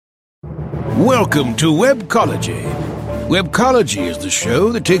Welcome to Webcology. Webcology is the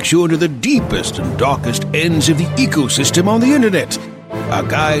show that takes you into the deepest and darkest ends of the ecosystem on the internet. Our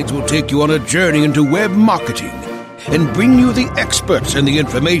guides will take you on a journey into web marketing and bring you the experts and the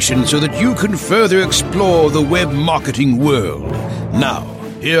information so that you can further explore the web marketing world. Now,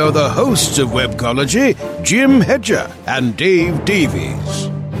 here are the hosts of Webcology, Jim Hedger and Dave Davies.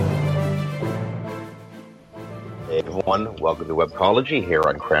 Hey everyone, welcome to Webcology here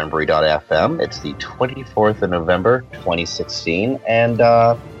on Cranberry.fm. It's the 24th of November, 2016, and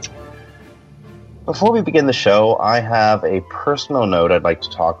before we begin the show, I have a personal note I'd like to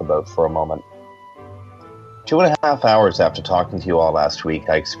talk about for a moment. 2.5 hours after talking to you all last week,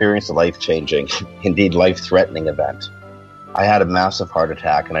 I experienced a life-changing, indeed life-threatening event. I had a massive heart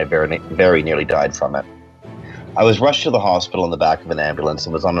attack and I very nearly died from it. I was rushed to the hospital in the back of an ambulance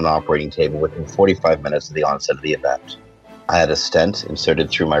and was on an operating table within 45 minutes of the onset of the event. I had a stent inserted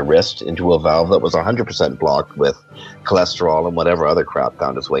through my wrist into a valve that was 100% blocked with cholesterol and whatever other crap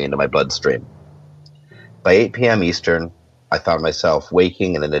found its way into my bloodstream. By 8 p.m. Eastern, I found myself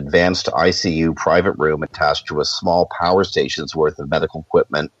waking in an advanced ICU private room attached to a small power station's worth of medical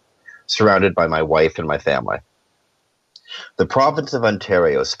equipment, surrounded by my wife and my family. The province of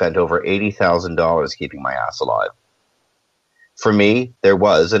Ontario spent over $80,000 keeping my ass alive. For me, there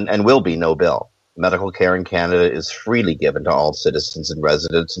was and will be no bill. Medical care in Canada is freely given to all citizens and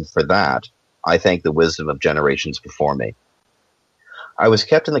residents, and for that, I thank the wisdom of generations before me. I was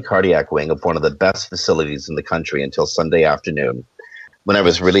kept in the cardiac wing of one of the best facilities in the country until Sunday afternoon, when I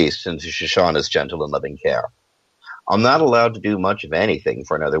was released into Shoshana's gentle and loving care. I'm not allowed to do much of anything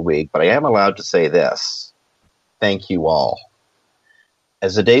for another week, but I am allowed to say this. Thank you all.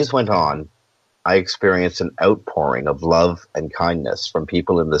 As the days went on, I experienced an outpouring of love and kindness from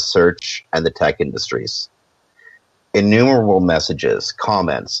people in the search and the tech industries. Innumerable messages,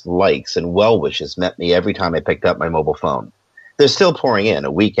 comments, likes, and well wishes met me every time I picked up my mobile phone. They're still pouring in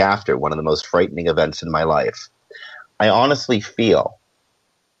a week after one of the most frightening events in my life. I honestly feel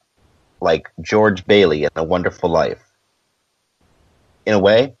like George Bailey in A Wonderful Life. In a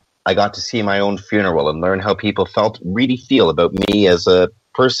way, I got to see my own funeral and learn how people really feel about me as a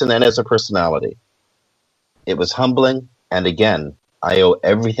person and as a personality. It was humbling, and again, I owe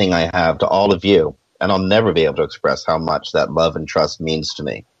everything I have to all of you, and I'll never be able to express how much that love and trust means to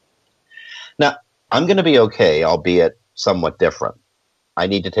me. Now, I'm going to be okay, albeit somewhat different. I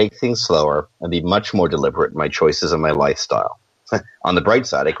need to take things slower and be much more deliberate in my choices and my lifestyle. On the bright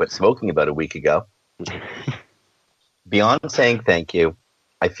side, I quit smoking about a week ago. Beyond saying thank you,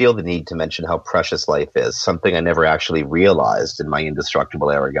 I feel the need to mention how precious life is, something I never actually realized in my indestructible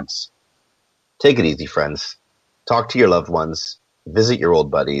arrogance. Take it easy, friends. Talk to your loved ones. Visit your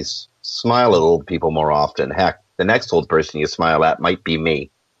old buddies. Smile at old people more often. Heck, the next old person you smile at might be me.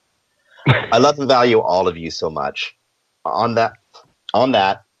 I love and value all of you so much. On that,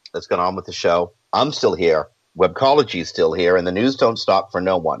 let's get on with the show. I'm still here. Webcology is still here, and the news don't stop for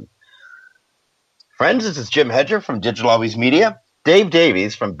no one. Friends, this is Jim Hedger from Digital Always Media. Dave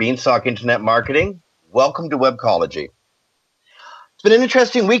Davies from Beanstalk Internet Marketing. Welcome to Webcology. It's been an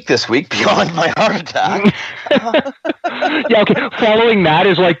interesting week this week beyond my heart attack. Yeah, okay. Following that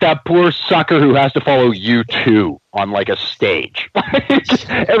is like that poor sucker who has to follow U2 on like a stage.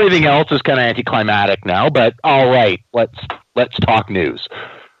 Everything else is kind of anticlimactic now, but all right, let's talk news.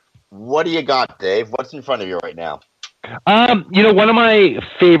 What do you got, Dave? What's in front of you right now? One of my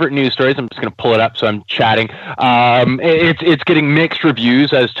favorite news stories, I'm just going to pull it up so I'm chatting. It's getting mixed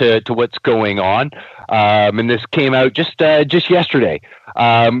reviews as to what's going on. And this came out just yesterday.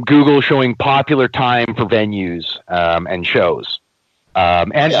 Google showing popular time for venues and shows.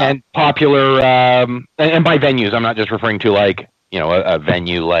 And popular, and by venues, I'm not just referring to like, a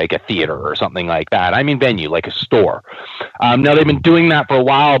venue like a theater or something like that. I mean venue, like a store. Now, they've been doing that for a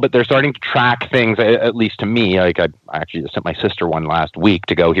while, but they're starting to track things, at least to me. Like I actually just sent my sister one last week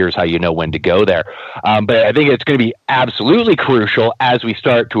to go, here's how you know when to go there. But I think it's going to be absolutely crucial as we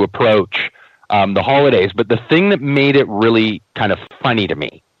start to approach the holidays. But the thing that made it really kind of funny to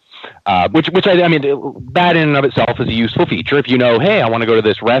me, which I mean, that in and of itself is a useful feature. If you know, hey, I want to go to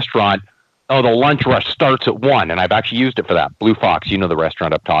this restaurant, the lunch rush starts at 1, and I've actually used it for that. Blue Fox, the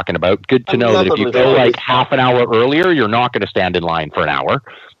restaurant I'm talking about. Good to know that if you go like half an hour earlier, you're not going to stand in line for an hour.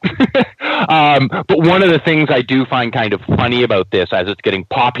 But one of the things I do find kind of funny about this as it's getting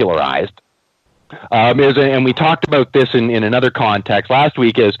popularized is, and we talked about this in another context last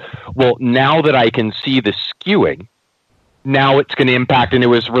week, is, well, now that I can see the skewing, now it's going to impact, and it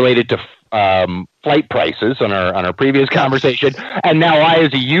was related to flight prices on our previous conversation, and now I,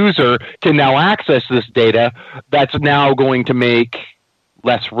 as a user, can now access this data. That's now going to make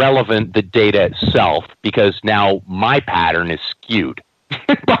less relevant the data itself, because now my pattern is skewed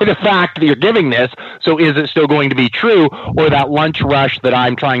by the fact that you're giving this. So is it still going to be true, or that lunch rush that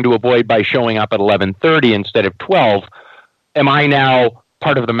I'm trying to avoid by showing up at 11:30 instead of 12? Am I now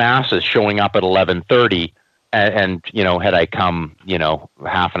part of the masses showing up at 11:30? And had I come,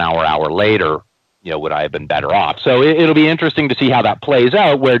 half an hour later, would I have been better off? So it'll be interesting to see how that plays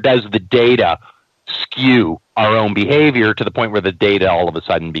out. Where does the data skew our own behavior to the point where the data all of a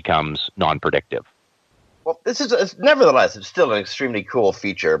sudden becomes non-predictive? Well, nevertheless, it's still an extremely cool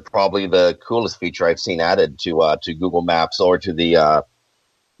feature. Probably the coolest feature I've seen added to Google Maps or to the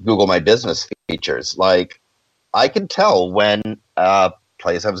Google My Business features. Like, I can tell when a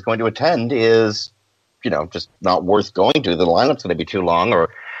place I was going to attend is, just not worth going to. The lineup's going to be too long, or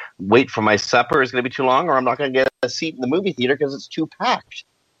wait for my supper is going to be too long, or I'm not going to get a seat in the movie theater because it's too packed.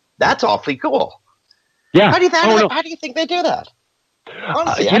 That's awfully cool. Yeah. How do you think they do that?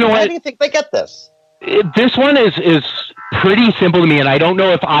 Honestly, how do you think they get this? This one is pretty simple to me, and I don't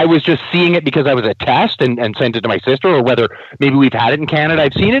know if I was just seeing it because I was a test and sent it to my sister, or whether maybe we've had it in Canada.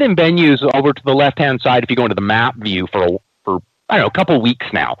 I've seen it in venues over to the left-hand side if you go into the map view for I don't know, a couple of weeks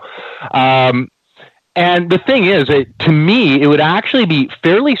now. And the thing is, to me, it would actually be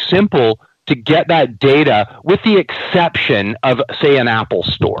fairly simple to get that data, with the exception of, say, an Apple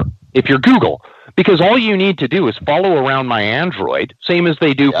store, if you're Google. Because all you need to do is follow around my Android, same as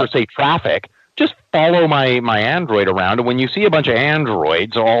they do for, say, traffic. Just follow my Android around, and when you see a bunch of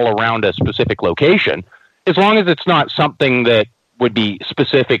Androids all around a specific location, as long as it's not something that would be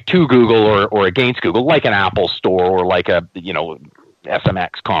specific to Google or against Google, like an Apple store or like a,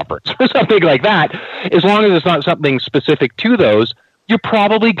 SMX conference or something like that, as long as it's not something specific to those, you're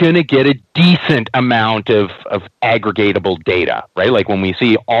probably going to get a decent amount of aggregatable data, right? Like when we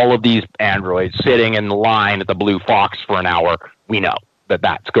see all of these Androids sitting in line at the Blue Fox for an hour, we know that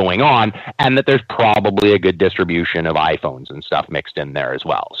that's going on, and that there's probably a good distribution of iPhones and stuff mixed in there as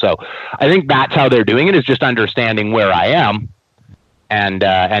well. So I think that's how they're doing it, is just understanding where I am.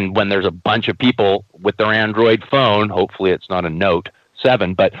 And when there's a bunch of people with their Android phone, hopefully it's not a Note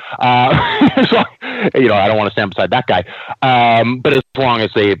 7, but I don't want to stand beside that guy. But as long as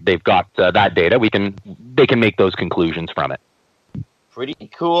they've got that data, they can make those conclusions from it. Pretty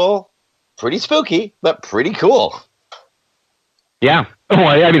cool, pretty spooky, but pretty cool. Yeah. Well,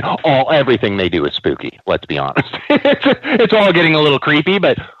 I mean, everything they do is spooky. Let's be honest. It's all getting a little creepy,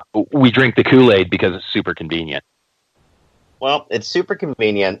 but we drink the Kool-Aid because it's super convenient. Well, it's super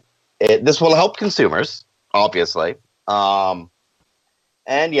convenient. This will help consumers, obviously. And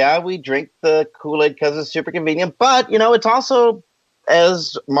yeah, we drink the Kool-Aid because it's super convenient. But, it's also,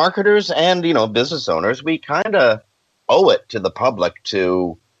 as marketers and, business owners, we kind of owe it to the public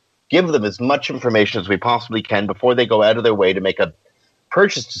to give them as much information as we possibly can before they go out of their way to make a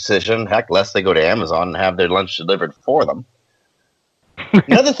purchase decision. Heck, lest they go to Amazon and have their lunch delivered for them.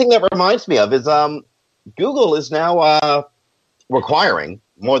 Another thing that reminds me of is Google is now requiring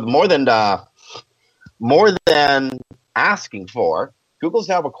more than asking for. Google's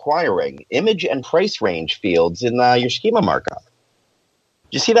now requiring image and price range fields in your schema markup.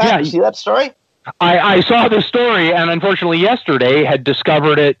 Did you see that? Yeah, you see that story? I saw the story, and unfortunately yesterday had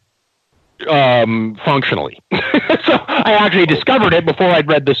discovered it functionally. So I actually discovered it before I'd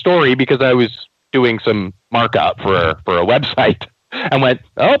read the story, because I was doing some markup for a website, and went,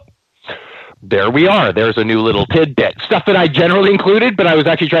 oh, there we are. There's a new little tidbit. Stuff that I generally included, but I was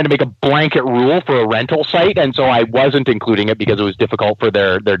actually trying to make a blanket rule for a rental site, and so I wasn't including it because it was difficult for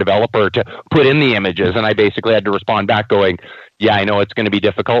their developer to put in the images, and I basically had to respond back going, yeah, I know it's going to be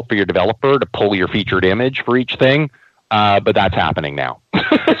difficult for your developer to pull your featured image for each thing, but that's happening now.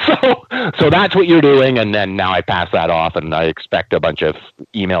 So that's what you're doing, and then now I pass that off, and I expect a bunch of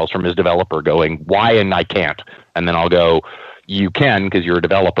emails from his developer going, why, and I can't. And then I'll go, you can because you're a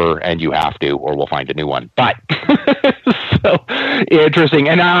developer and you have to, or we'll find a new one. But so interesting,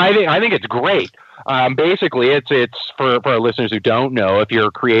 and I think it's great. Basically, it's for our listeners who don't know, if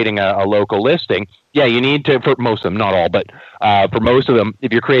you're creating a local listing, yeah, you need to, for most of them, not all, but for most of them,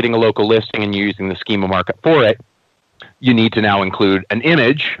 if you're creating a local listing and you're using the schema markup for it, you need to now include an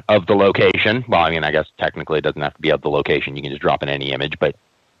image of the location. Well, I mean, I guess technically it doesn't have to be of the location. You can just drop in any image, but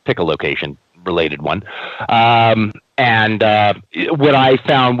pick a location-related one. And what I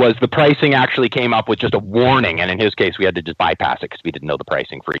found was the pricing actually came up with just a warning, and in his case, we had to just bypass it because we didn't know the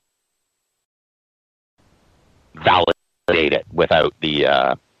pricing for validate it without the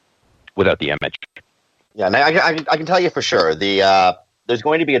image. Yeah, and I can tell you for sure there's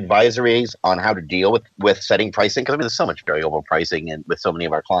going to be advisories on how to deal with setting pricing, because I mean there's so much variable pricing with so many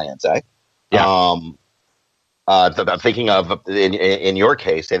of our clients, eh? Yeah. I'm thinking of, in your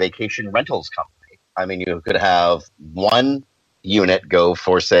case, a vacation rentals company. I mean, you could have one unit go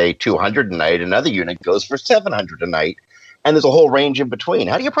for, say, $200 a night, another unit goes for $700 a night, and there's a whole range in between.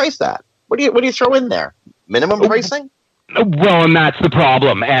 How do you price that? What do you throw in there? Minimum pricing? Well, and that's the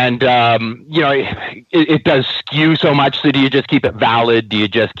problem. And, it does skew so much. So do you just keep it valid? Do you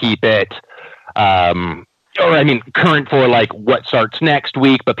just keep it, current for like what starts next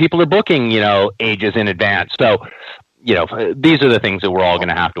week? But people are booking, ages in advance. So, these are the things that we're all going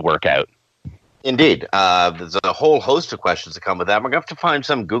to have to work out. Indeed. There's a whole host of questions that come with that. We're going to have to find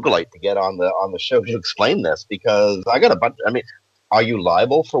some Googleite to get on the show to explain this, because I got a bunch. I mean, are you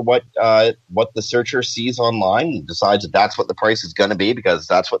liable for what the searcher sees online and decides that that's what the price is going to be because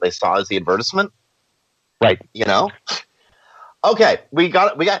that's what they saw as the advertisement? Right. Okay, we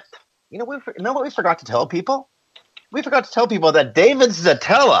got. You know what we forgot to tell people? We forgot to tell people that David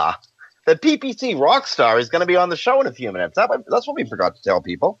Zatella, the PPC rock star, is going to be on the show in a few minutes. That's what we forgot to tell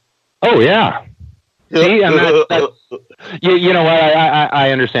people. Oh yeah. See, and you know what?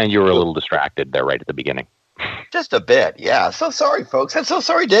 I understand you were a little distracted there right at the beginning. Just a bit, yeah. So sorry, folks. I'm so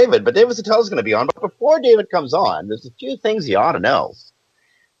sorry, David. But David Zatella is going to be on. But before David comes on, there's a few things you ought to know.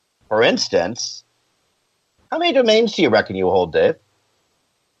 For instance, how many domains do you reckon you hold, Dave?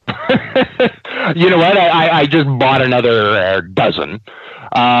 You know what? I just bought another dozen.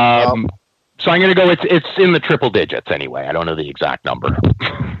 So I'm going to go. It's in the triple digits anyway. I don't know the exact number.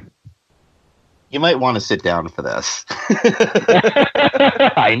 You might want to sit down for this.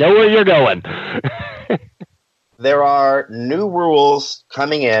 I know where you're going. There are new rules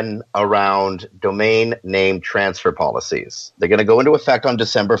coming in around domain name transfer policies. They're going to go into effect on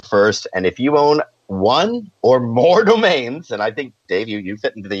December 1st. And if you own one or more domains, and I think, Dave, you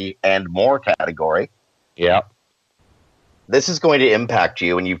fit into the and more category. Yeah. This is going to impact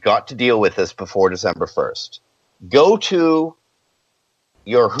you, and you've got to deal with this before December 1st. Go to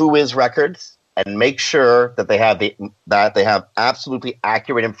your Whois records and make sure that they have absolutely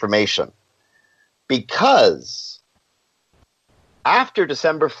accurate information. Because after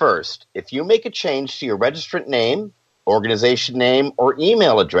December 1st, if you make a change to your registrant name, organization name, or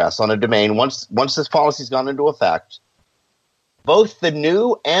email address on a domain, once this policy's gone into effect, both the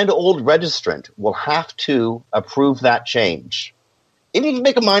new and old registrant will have to approve that change. Even if you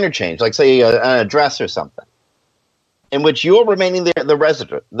make a minor change, like say an address or something, in which you're remaining the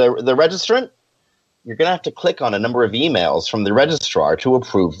registrant, you're going to have to click on a number of emails from the registrar to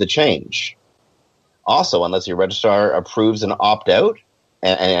approve the change. Also, unless your registrar approves an opt-out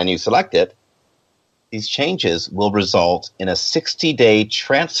and you select it, these changes will result in a 60-day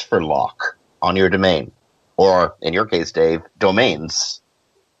transfer lock on your domain, or in your case, Dave, domains.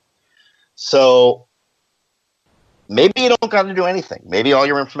 So maybe you don't got to do anything. Maybe all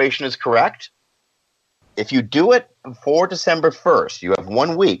your information is correct. If you do it before December 1st, you have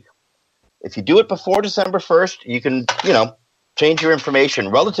 1 week. If you do it before December 1st, you can, change your information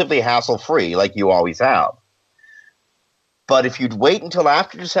relatively hassle-free like you always have. But if you'd wait until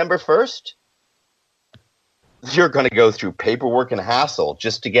after December 1st, you're going to go through paperwork and hassle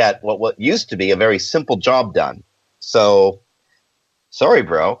just to get what used to be a very simple job done. So, sorry,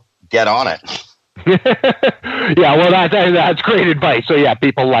 bro. Get on it. Yeah, well, that's great advice. So, yeah,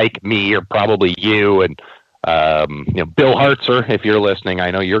 people like me, or probably you, and Bill Hartzer, if you're listening,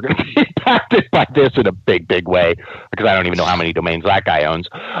 I know you're going to be impacted by this in a big, big way, because I don't even know how many domains that guy owns.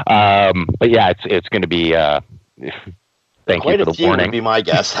 But yeah, it's going to be. Thank you for the warning. Would be my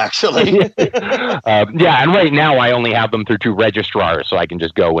guess, actually. Yeah, and right now I only have them through 2 registrars, so I can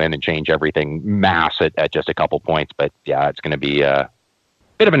just go in and change everything mass at just a couple points. But yeah, it's going to be a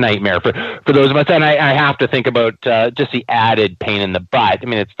bit of a nightmare for those of us. And I have to think about just the added pain in the butt. I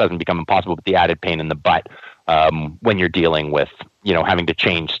mean, it doesn't become impossible, but the added pain in the butt when you're dealing with, having to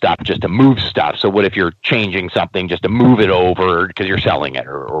change stuff just to move stuff. So what if you're changing something just to move it over because you're selling it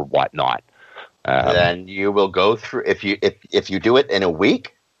or whatnot? Then you will go through, if you do it in a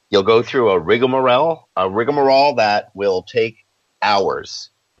week, you'll go through a rigmarole that will take hours.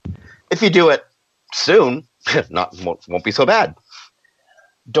 If you do it soon, won't be so bad.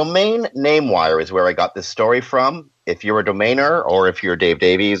 Domain NameWire is where I got this story from. If you're a domainer, or if you're Dave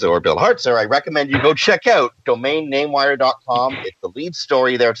Davies or Bill Hartzer, I recommend you go check out domainnamewire.com. It's the lead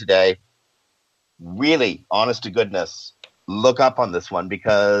story there today. Really, honest to goodness, look up on this one,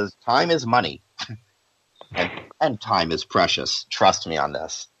 because time is money. And time is precious. Trust me on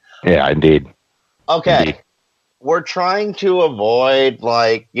this. Yeah, indeed. Okay. Indeed. We're trying to avoid,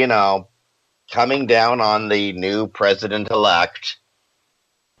 coming down on the new president-elect.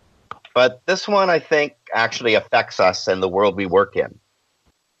 But this one, I think, actually affects us and the world we work in.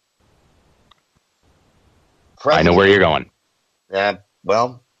 I know where you're going.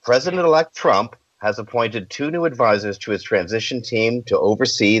 President-elect Trump has appointed 2 new advisors to his transition team to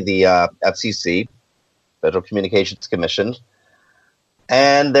oversee the FCC, Federal Communications Commission,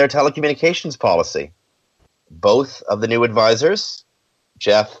 and their telecommunications policy. Both of the new advisors,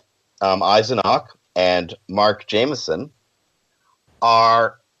 Jeff Eisenach and Mark Jameson,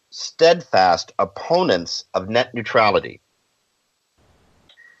 are steadfast opponents of net neutrality.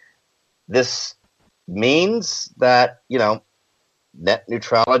 This means that, net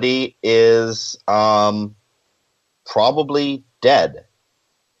neutrality is probably dead,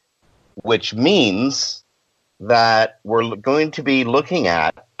 which means that we're going to be looking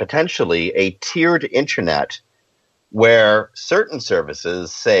at potentially a tiered internet where certain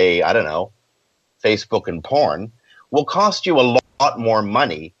services, say, I don't know, Facebook and porn, will cost you a lot more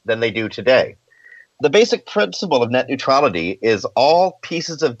money than they do today. The basic principle of net neutrality is all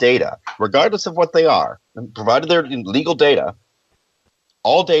pieces of data, regardless of what they are, provided they're legal data,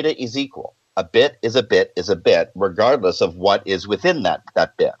 all data is equal. A bit is a bit is a bit, regardless of what is within that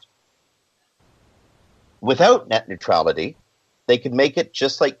bit. Without net neutrality, they could make it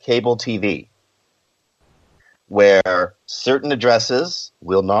just like cable TV, where certain addresses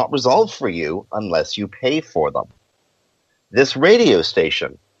will not resolve for you unless you pay for them. This radio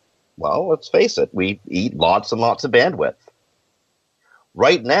station, well, let's face it, we eat lots and lots of bandwidth.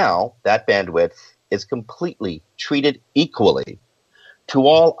 Right now, that bandwidth is completely treated equally to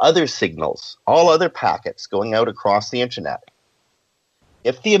all other signals, all other packets going out across the internet.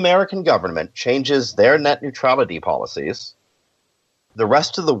 If the American government changes their net neutrality policies, the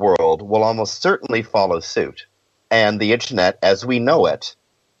rest of the world will almost certainly follow suit, and the internet as we know it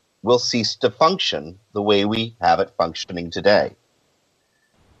will cease to function the way we have it functioning today.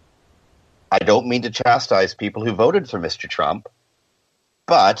 I don't mean to chastise people who voted for Mr. Trump,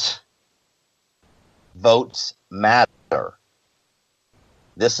 but votes matter.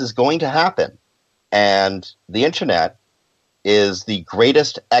 This is going to happen, and the internet is the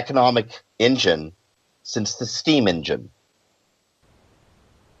greatest economic engine since the steam engine,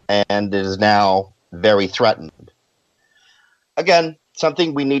 and it is now very threatened. Again,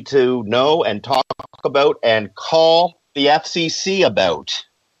 something we need to know and talk about and call the FCC about.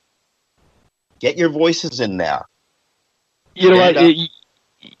 Get your voices in there. You know what?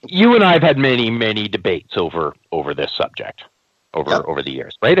 You and I have had many debates over this subject over the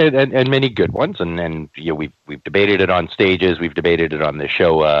years, right? And many good ones. And we've debated it on stages. We've debated it on this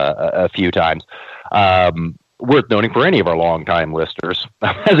show a few times. Worth noting for any of our longtime listeners,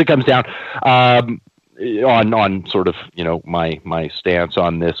 as it comes down on sort of my stance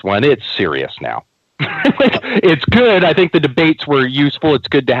on this one. It's serious now. It's good. I think the debates were useful. It's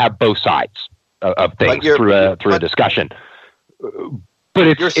good to have both sides of things through a discussion.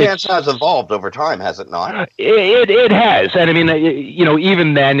 But your stance has evolved over time, has it not? It has. And I mean,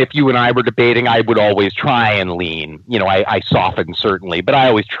 even then, if you and I were debating, I would always try and lean. I softened certainly, but I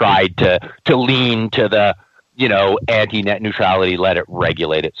always tried to lean to the, anti-net neutrality, let it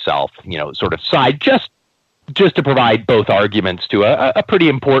regulate itself, sort of side, just to provide both arguments to a pretty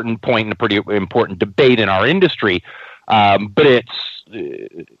important point and a pretty important debate in our industry. But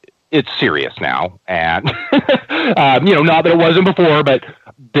it's serious now, and not that it wasn't before, but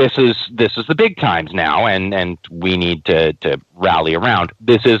this is the big times now, and we need to rally around.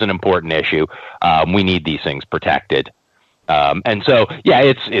 This is an important issue. We need these things protected, and so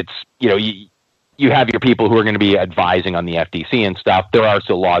it's you have your people who are going to be advising on the FTC and stuff. There are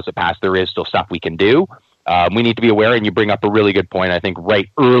still laws that pass. There is still stuff we can do. We need to be aware, and you bring up a really good point. I think right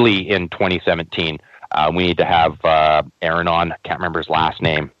early in 2017, we need to have Aaron on. I can't remember his last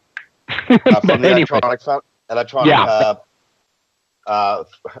name. From the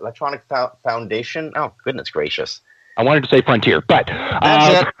Electronic Foundation. Oh, goodness gracious! I wanted to say Frontier, but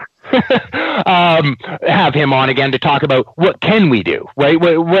have him on again to talk about what can we do, right?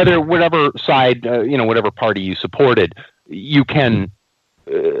 Whatever side, whatever party you supported, you can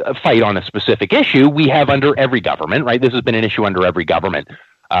fight on a specific issue. We have under every government, right? This has been an issue under every government.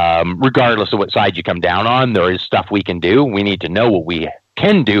 Regardless of what side you come down on, there is stuff we can do. We need to know what we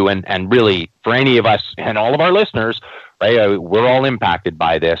can do, and really, for any of us and all of our listeners, right, we're all impacted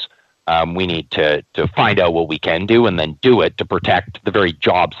by this. We need to find out what we can do and then do it to protect the very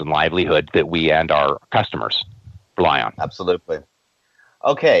jobs and livelihood that we and our customers rely on. Absolutely.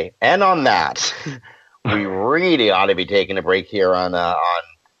 Okay, and on that, we really ought to be taking a break here on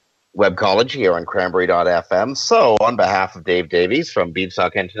Webcology here on Cranberry.fm. So, on behalf of Dave Davies from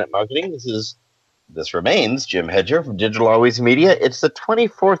Beanstalk Internet Marketing, this remains Jim Hedger from Digital Always Media. It's the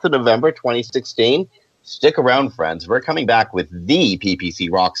 24th of November, 2016. Stick around, friends. We're coming back with the PPC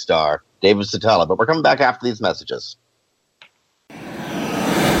rock star, David Satella. But we're coming back after these messages.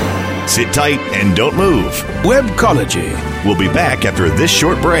 Sit tight and don't move. Webcology. We'll be back after this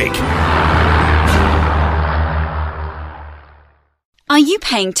short break. Are you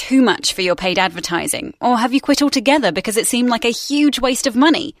paying too much for your paid advertising? Or have you quit altogether because it seemed like a huge waste of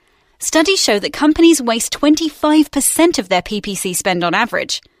money? Studies show that companies waste 25% of their PPC spend on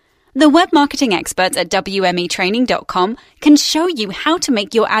average. The web marketing experts at WMEtraining.com can show you how to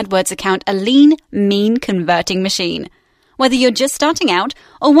make your AdWords account a lean, mean converting machine. Whether you're just starting out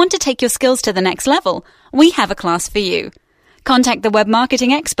or want to take your skills to the next level, we have a class for you. Contact the web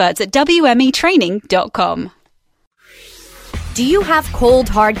marketing experts at WMEtraining.com. Do you have cold,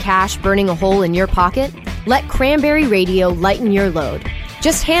 hard cash burning a hole in your pocket? Let Cranberry Radio lighten your load.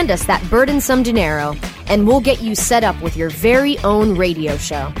 Just hand us that burdensome dinero, and we'll get you set up with your very own radio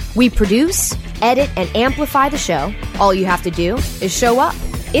show. We produce, edit, and amplify the show. All you have to do is show up.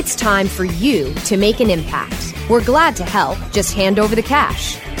 It's time for you to make an impact. We're glad to help. Just hand over the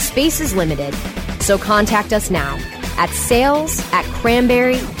cash. Space is limited, so contact us now at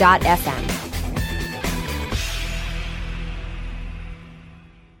sales@cranberry.fm.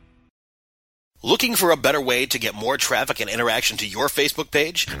 Looking for a better way to get more traffic and interaction to your Facebook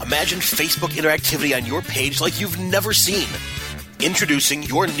page? Imagine Facebook interactivity on your page like you've never seen. Introducing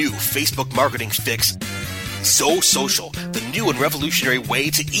your new Facebook marketing fix, ZoSocial, the new and revolutionary way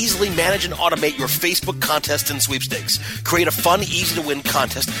to easily manage and automate your Facebook contests and sweepstakes. Create a fun, easy-to-win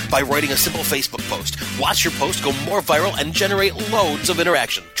contest by writing a simple Facebook post. Watch your post go more viral and generate loads of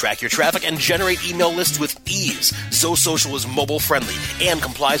interaction. Track your traffic and generate email lists with ease. ZoSocial is mobile-friendly and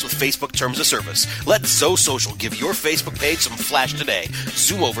complies with Facebook terms of service. Let ZoSocial give your Facebook page some flash today.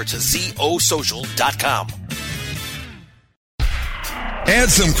 Zoom over to ZoSocial.com.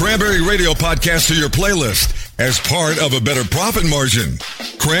 Add some Cranberry Radio podcasts to your playlist as part of a better profit margin.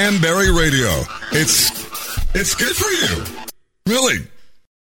 Cranberry Radio. It's good for you. Really.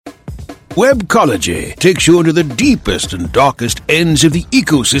 Webcology takes you into the deepest and darkest ends of the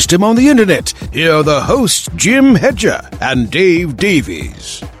ecosystem on the internet. Here are the hosts, Jim Hedger and Dave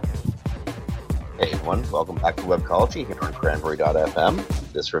Davies. Hey everyone, welcome back to Webcology here on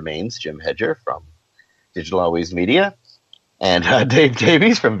Cranberry.fm. This remains Jim Hedger from Digital Always Media and Dave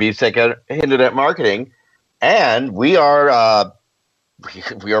Davies from Beefsteak Internet Marketing. And we are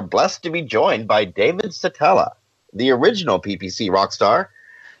blessed to be joined by David Satella, the original PPC rock star.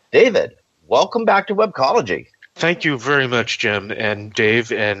 David, welcome back to Webcology. Thank you very much, Jim and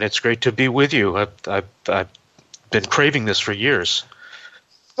Dave, and it's great to be with you. I've been craving this for years,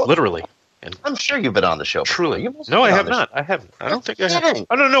 literally. And I'm sure you've been on the show. Truly. No, I have not. I haven't. I don't think I have.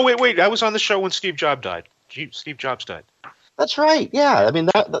 Oh, no, wait. I was on the show when Steve Jobs died. That's right. Yeah. I mean,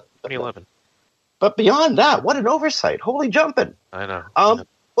 that 2011. But beyond that, what an oversight. Holy jumping. I know. Well,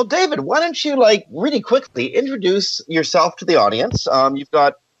 David, why don't you, really quickly introduce yourself to the audience? You've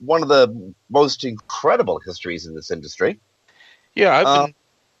got one of the most incredible histories in this industry. Yeah,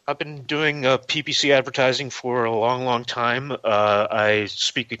 I've been doing PPC advertising for a long, long time. I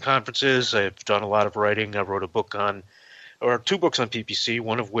speak at conferences. I've done a lot of writing. I wrote two books on PPC,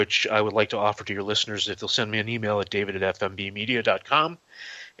 one of which I would like to offer to your listeners if they'll send me an email at david@fmbmedia.com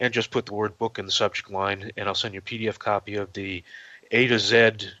and just put the word book in the subject line, and I'll send you a PDF copy of the A to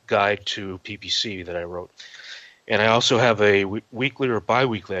Z guide to PPC that I wrote. And I also have a weekly or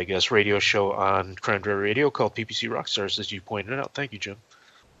bi-weekly, I guess, radio show on Cranberry Radio called PPC Rockstars, as you pointed out. Thank you, Jim.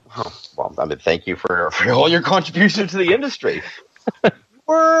 Oh, well, thank you for all your contribution to the industry.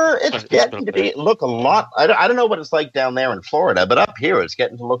 It's getting to look a lot. I don't know what it's like down there in Florida, but up here it's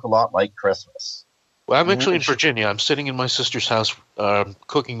getting to look a lot like Christmas. Well, I'm actually in Virginia. I'm sitting in my sister's house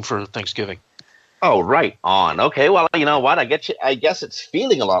cooking for Thanksgiving. Oh, right on. Okay, well, you know what? I guess it's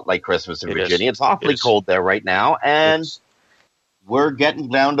feeling a lot like Christmas in Virginia. It's awfully cold there right now, and we're getting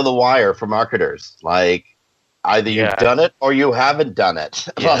down to the wire for marketers. Like, either you've done it or you haven't done it.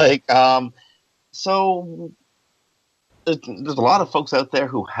 Yeah. So there's a lot of folks out there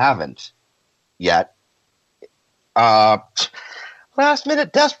who haven't yet. Last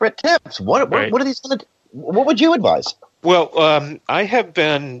minute desperate tips. What are these? What would you advise? Well, I have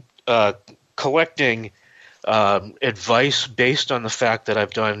been collecting advice based on the fact that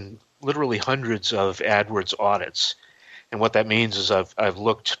I've done literally hundreds of AdWords audits, and what that means is I've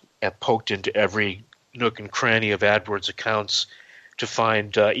poked into every nook and cranny of AdWords accounts to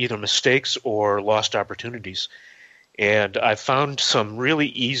find either mistakes or lost opportunities. And I found some really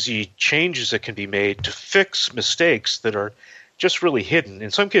easy changes that can be made to fix mistakes that are just really hidden.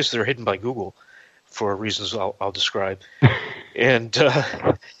 In some cases, they're hidden by Google for reasons I'll describe. And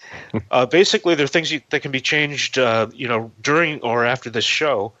basically, there are things that can be changed, during or after this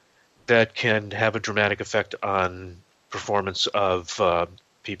show that can have a dramatic effect on performance of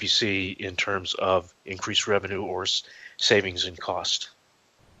PPC in terms of increased revenue or savings in cost.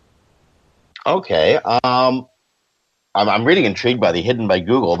 Okay. I'm really intrigued by the hidden by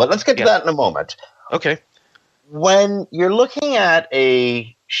Google, but let's get to that in a moment. Okay. When you're looking at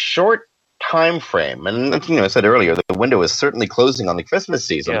a short time frame, and I said earlier, the window is certainly closing on the Christmas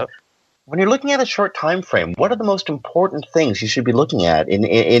season. Yep. When you're looking at a short time frame, what are the most important things you should be looking at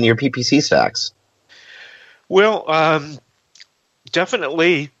in your PPC stacks? Well,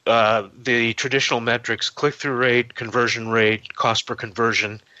 definitely the traditional metrics: click-through rate, conversion rate, cost per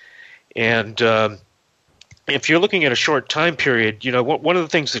conversion, and if you're looking at a short time period, one of the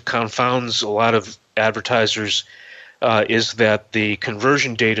things that confounds a lot of advertisers is that the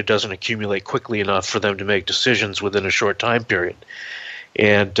conversion data doesn't accumulate quickly enough for them to make decisions within a short time period.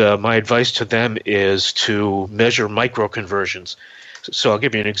 And my advice to them is to measure micro conversions. So I'll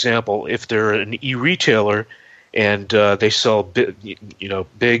give you an example. If they're an e-retailer and they sell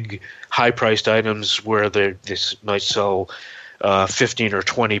big high-priced items where they might sell 15 or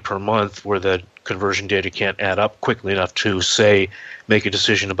 20 per month, where the conversion data can't add up quickly enough to, say, make a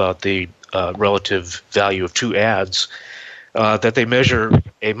decision about the relative value of two ads, that they measure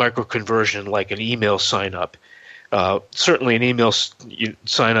a micro conversion like an email sign-up. Certainly an email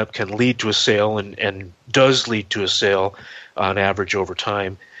sign-up can lead to a sale and does lead to a sale on average over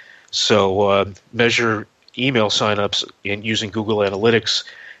time. So measure email sign-ups using Google Analytics,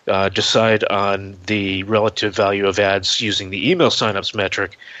 decide on the relative value of ads using the email sign-ups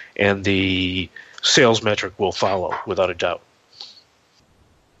metric, and the sales metric will follow without a doubt.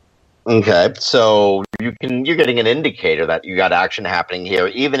 Okay, so you're getting an indicator that you got action happening here,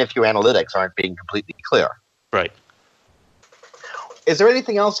 even if your analytics aren't being completely clear. Right. Is there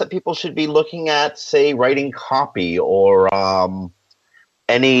anything else that people should be looking at, say, writing copy or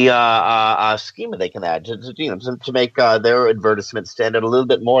any schema they can add to make their advertisement stand out a little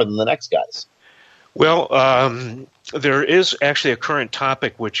bit more than the next guy's? Well, there is actually a current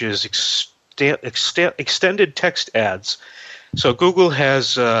topic, which is extended text ads. So Google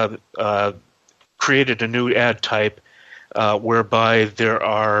has created a new ad type whereby there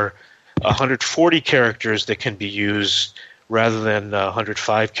are 140 characters that can be used rather than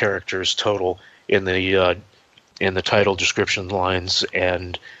 105 characters total in the title, description lines,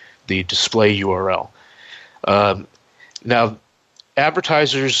 and the display URL. Now,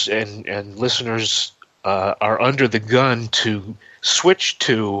 advertisers and listeners are under the gun to switch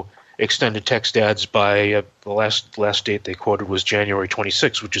to extended text ads by the last date they quoted was January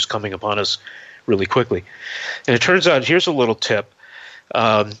 26, which is coming upon us really quickly. And it turns out, here's a little tip.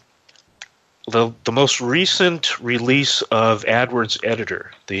 The most recent release of AdWords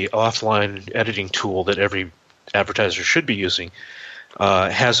Editor, the offline editing tool that every advertiser should be using,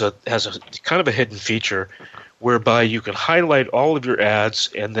 has a kind of a hidden feature whereby you can highlight all of your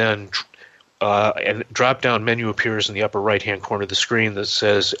ads and then and drop-down menu appears in the upper right-hand corner of the screen that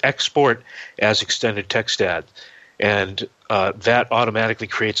says Export as Extended Text Ad. And that automatically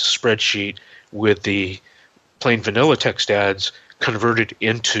creates a spreadsheet with the plain vanilla text ads converted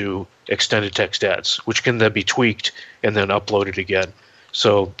into extended text ads, which can then be tweaked and then uploaded again.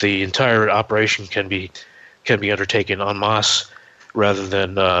 So the entire operation can be undertaken en masse rather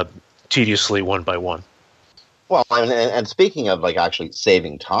than tediously one by one. Well, and speaking of actually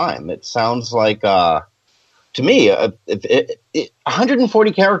saving time, it sounds like to me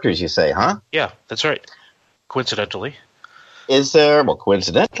 140 characters. You say, huh? Yeah, that's right. Coincidentally, is there? Well,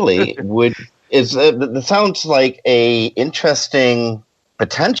 coincidentally, it sounds like a interesting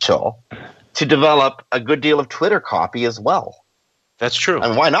potential to develop a good deal of Twitter copy as well. That's true. I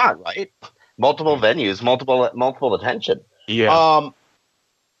mean, why not? Right? Multiple venues, multiple attention. Yeah.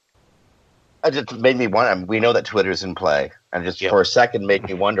 It just made me wonder. We know that Twitter's in play, and just for a second made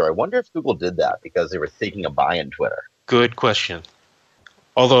me wonder. I wonder if Google did that because they were thinking of buying Twitter. Good question.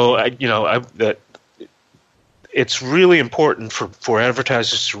 Although it's really important for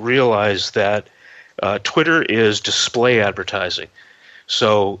advertisers to realize that Twitter is display advertising.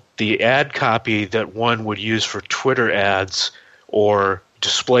 So the ad copy that one would use for Twitter ads or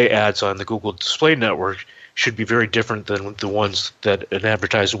display ads on the Google Display Network should be very different than the ones that an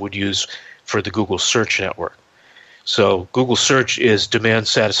advertiser would use for the Google Search Network. So Google Search is demand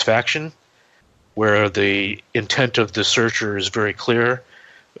satisfaction, where the intent of the searcher is very clear.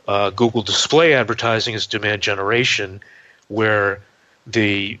 Google Display Advertising is demand generation, where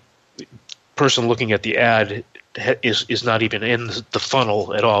the person looking at the ad is not even in the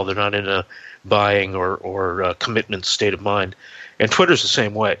funnel at all. They're not in a buying or commitment state of mind. And Twitter's the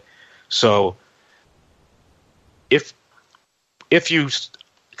same way. So if you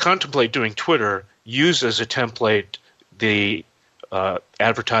contemplate doing Twitter, use as a template the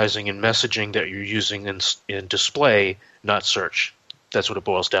advertising and messaging that you're using in display, not search. That's what it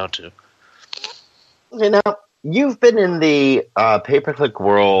boils down to. Okay, now, you've been in the pay-per-click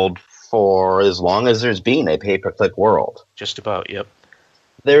world for as long as there's been a pay-per-click world. Just about, yep.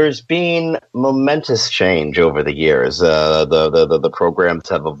 There's been momentous change over the years. The programs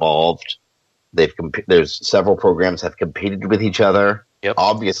have evolved. There's several programs have competed with each other. Yep.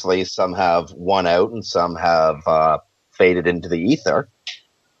 Obviously, some have won out and some have faded into the ether.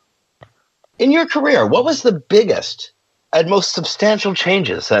 In your career, what was the biggest and most substantial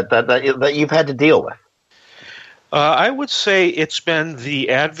changes that you've had to deal with? I would say it's been the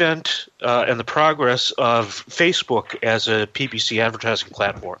advent and the progress of Facebook as a PPC advertising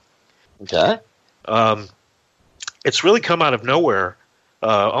platform. Okay. It's really come out of nowhere,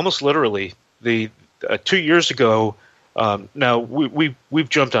 almost literally. 2 years ago, now we've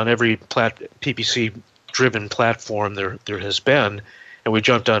jumped on every PPC-driven platform there has been, and we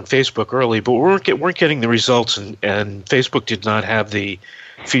jumped on Facebook early, but we weren't getting the results, and Facebook did not have the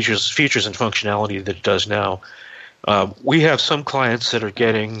features and functionality that it does now. We have some clients that are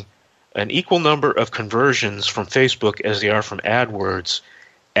getting an equal number of conversions from Facebook as they are from AdWords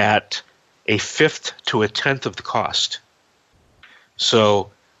at a fifth to a tenth of the cost.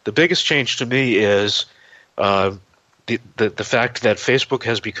 So the biggest change to me is the fact that Facebook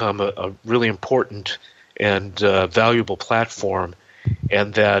has become a really important and valuable platform,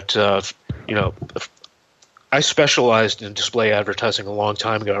 and that I specialized in display advertising a long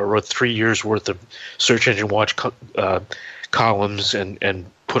time ago. I wrote 3 years worth of search engine watch columns and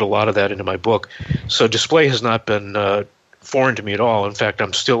put a lot of that into my book. So display has not been foreign to me at all. In fact,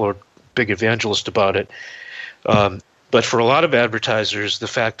 I'm still a big evangelist about it. But for a lot of advertisers, the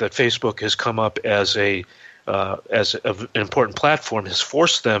fact that Facebook has come up as an important platform has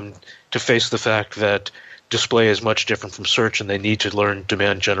forced them to face the fact that display is much different from search, and they need to learn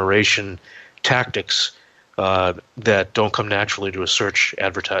demand generation tactics that don't come naturally to a search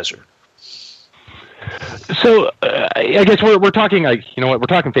advertiser. So I guess we're talking we're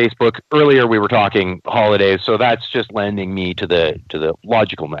talking Facebook. Earlier we were talking holidays, so that's just lending me to the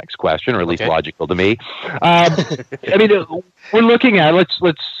logical next question, or at least logical to me. I mean, we're looking at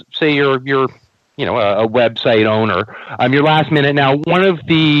let's say you're a website owner. Your last minute now. One of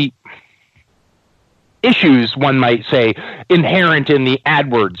the issues, one might say, inherent in the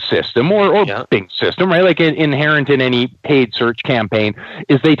AdWords system or Bing system, right? Like inherent in any paid search campaign,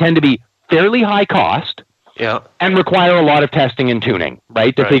 is they tend to be fairly high cost and require a lot of testing and tuning,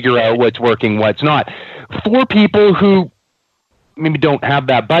 right? To figure out what's working, what's not. For people who maybe don't have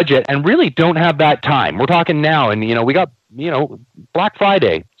that budget and really don't have that time. We're talking now, and we got, Black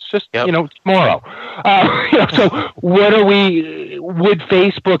Friday. Just tomorrow. So would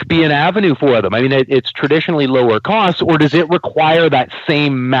Facebook be an avenue for them? I mean, it's traditionally lower cost, or does it require that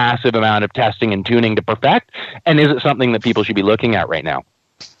same massive amount of testing and tuning to perfect? And is it something that people should be looking at right now?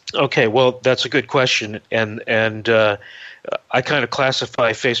 Okay, well, that's a good question, and I kind of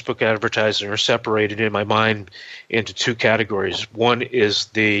classify Facebook advertising, or separate it in my mind into two categories. One is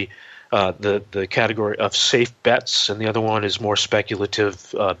the category of safe bets, and the other one is more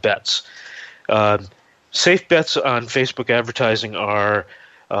speculative bets. Safe bets on Facebook advertising are,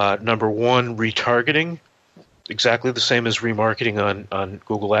 number one, retargeting, exactly the same as remarketing on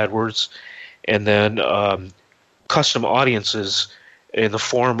Google AdWords, and then custom audiences in the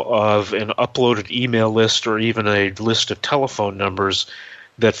form of an uploaded email list or even a list of telephone numbers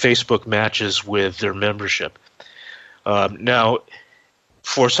that Facebook matches with their membership. Now,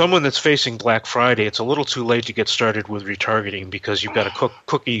 for someone that's facing Black Friday, it's a little too late to get started with retargeting, because you've got to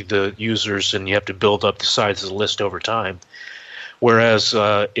cookie the users and you have to build up the size of the list over time. Whereas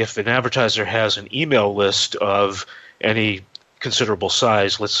if an advertiser has an email list of any considerable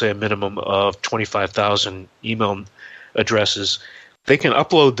size, let's say a minimum of 25,000 email addresses, they can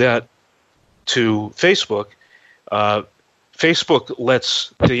upload that to Facebook. Facebook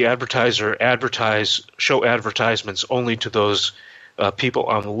lets the advertiser show advertisements only to those people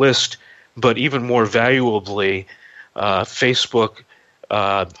on the list, but even more valuably, Facebook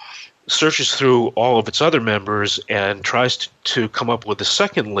searches through all of its other members and tries to come up with a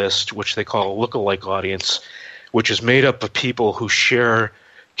second list, which they call a lookalike audience, which is made up of people who share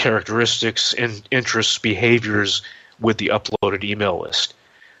characteristics and interests, behaviors with the uploaded email list.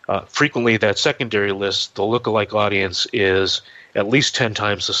 Frequently, that secondary list, the lookalike audience, is at least 10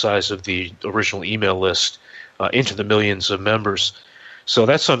 times the size of the original email list, into the millions of members. So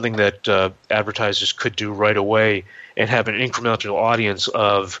that's something that advertisers could do right away and have an incremental audience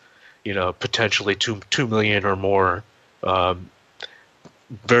of, potentially 2 million or more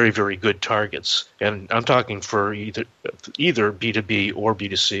very, very good targets. And I'm talking for either B2B or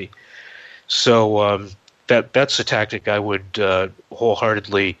B2C. So that's a tactic I would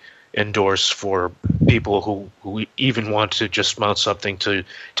wholeheartedly endorse for people who even want to just mount something to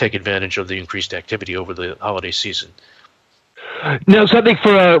take advantage of the increased activity over the holiday season. Now, something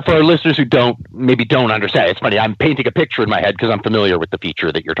for our listeners who don't understand. It's funny. I'm painting a picture in my head because I'm familiar with the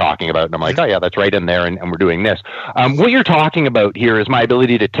feature that you're talking about, and I'm like, oh yeah, that's right in there, and we're doing this. What you're talking about here is my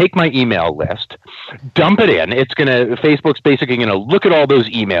ability to take my email list, dump it in. Facebook's basically gonna look at all those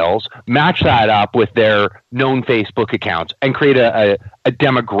emails, match that up with their known Facebook accounts, and create a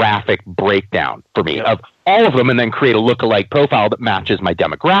demographic breakdown for me of all of them, and then create a lookalike profile that matches my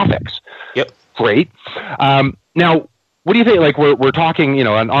demographics. Yep. Great. Now, what do you think? Like we're talking,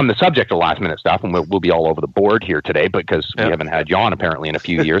 on the subject of last minute stuff, and we'll be all over the board here today because we haven't had you on apparently in a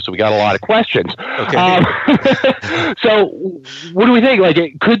few years, so we got a lot of questions. Okay. So, what do we think?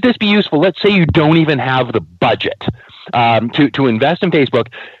 Like, could this be useful? Let's say you don't even have the budget to invest in Facebook.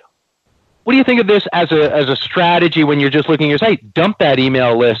 What do you think of this as a strategy when you're just looking at your site? Dump that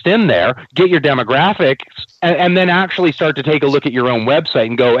email list in there, get your demographics, and then actually start to take a look at your own website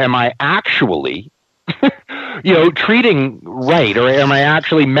and go, am I actually treating right, or am I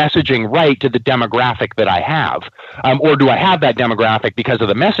actually messaging right to the demographic that I have? Or do I have that demographic because of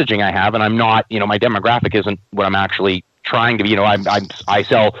the messaging I have, and I'm not, my demographic isn't what I'm actually trying to be. I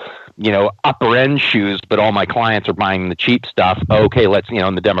sell, upper end shoes, but all my clients are buying the cheap stuff. Okay,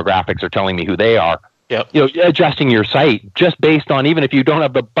 and the demographics are telling me who they are. Yep. Adjusting your site just based on, even if you don't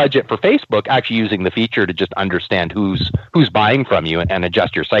have the budget for Facebook, actually using the feature to just understand who's buying from you and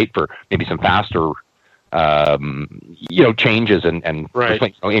adjust your site for maybe some faster changes and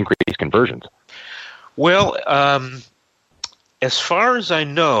increased conversions. Well, as far as I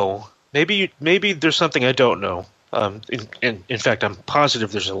know, maybe there's something I don't know. In fact, I'm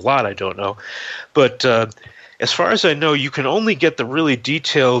positive there's a lot I don't know. But as far as I know, you can only get the really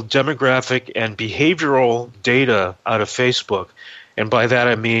detailed demographic and behavioral data out of Facebook. And by that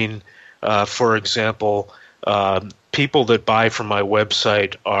I mean, for example, people that buy from my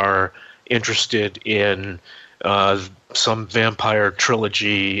website are interested in some vampire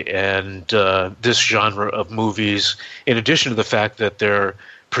trilogy and this genre of movies, in addition to the fact that they're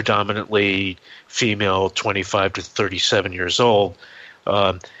predominantly female, 25 to 37 years old.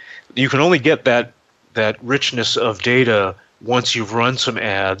 You can only get that richness of data once you've run some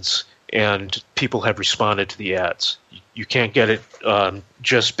ads and people have responded to the ads. You can't get it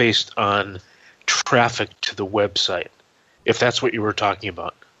just based on traffic to the website, if that's what you were talking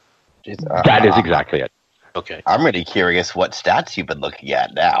about. That is exactly it. Okay. I'm really curious what stats you've been looking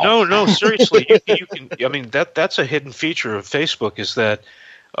at now. No, seriously. you can. I mean, that's a hidden feature of Facebook, is that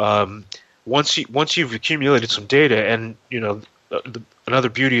once you've accumulated some data, and another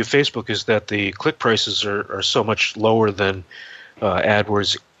beauty of Facebook is that the click prices are so much lower than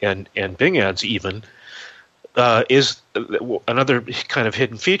AdWords and Bing ads even. Is another kind of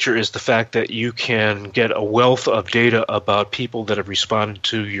hidden feature is the fact that you can get a wealth of data about people that have responded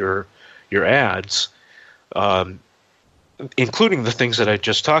to your ads, including the things that I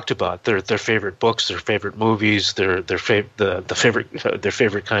just talked about: their favorite books, their favorite movies, their favorite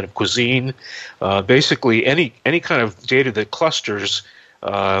kind of cuisine. Basically, any kind of data that clusters,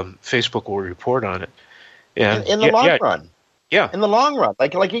 Facebook will report on it. And in the long run, yeah, in the long run,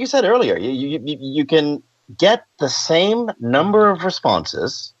 like you said earlier, you can get the same number of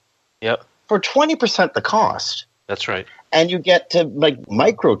responses for 20% the cost. That's right. And you get to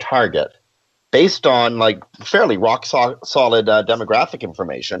micro target based on fairly rock solid demographic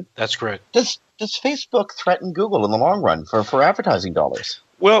information. That's correct. Does Facebook threaten Google in the long run for advertising dollars?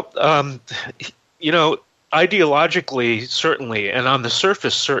 Well, ideologically, certainly, and on the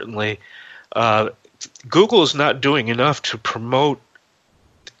surface, certainly, Google is not doing enough to promote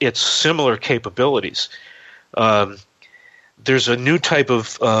its similar capabilities. There's a new type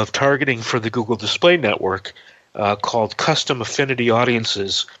of targeting for the Google Display Network called custom affinity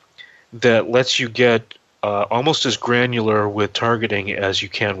audiences that lets you get almost as granular with targeting as you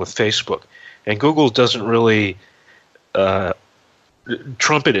can with Facebook. And Google doesn't really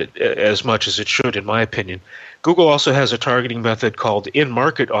trumpet it as much as it should, in my opinion. Google also has a targeting method called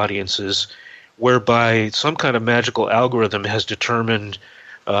in-market audiences, whereby some kind of magical algorithm has determined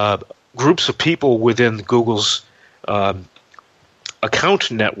groups of people within Google's account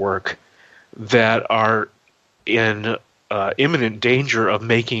network that are in imminent danger of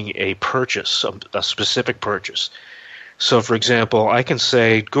making a purchase, a specific purchase. So, for example, I can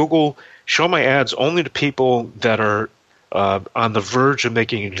say, Google, show my ads only to people that are on the verge of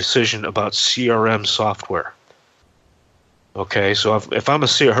making a decision about CRM software. Okay, so if I'm a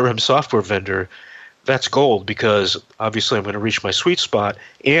CRM software vendor, that's gold, because obviously I'm going to reach my sweet spot,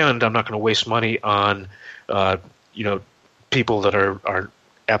 and I'm not going to waste money on people that are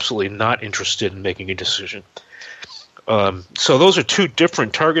absolutely not interested in making a decision. So those are two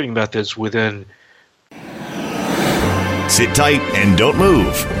different targeting methods within. Sit tight and don't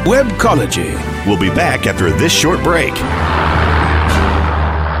move. Webcology. We'll be back after this short break.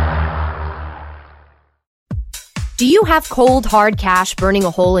 Do you have cold, hard cash burning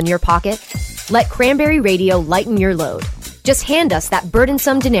a hole in your pocket? Let Cranberry Radio lighten your load. Just hand us that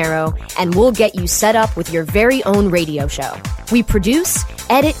burdensome dinero, and we'll get you set up with your very own radio show. We produce,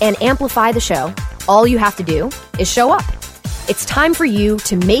 edit, and amplify the show. All you have to do is show up. It's time for you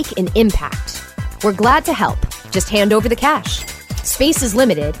to make an impact. We're glad to help. Just hand over the cash. Space is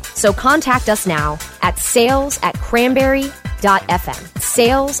limited, so contact us now at sales@cranberry.fm.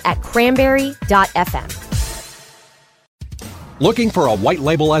 Sales@cranberry.fm. Looking for a white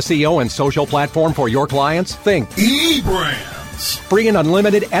label SEO and social platform for your clients? Think eBrands. Free and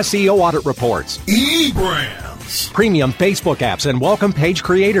unlimited SEO audit reports. eBrands. Premium Facebook apps and welcome page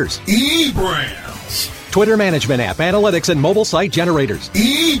creators. eBrands. Twitter management app, analytics, and mobile site generators.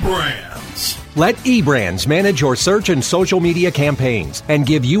 eBrands. Let eBrands manage your search and social media campaigns and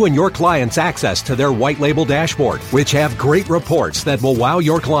give you and your clients access to their white label dashboard, which have great reports that will wow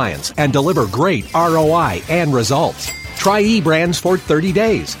your clients and deliver great ROI and results. Try eBrands for 30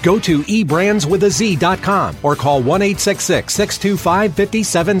 days. Go to eBrandsWithAZ.com or call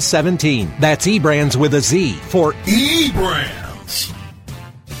 1-866-625-5717. That's eBrands with a Z for eBrands.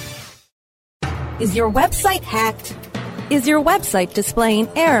 Is your website hacked? Is your website displaying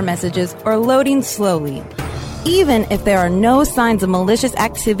error messages or loading slowly? Even if there are no signs of malicious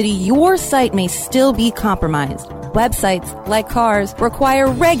activity, your site may still be compromised. Websites, like cars, require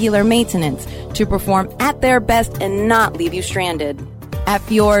regular maintenance to perform at their best and not leave you stranded. At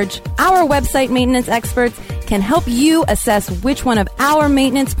Fjorge, our website maintenance experts can help you assess which one of our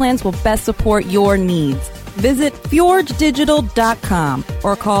maintenance plans will best support your needs. Visit fjorgedigital.com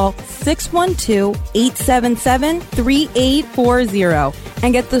or call 612-877-3840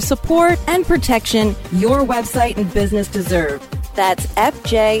 and get the support and protection your website and business deserve. That's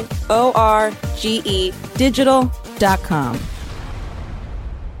FJORGE digital.com.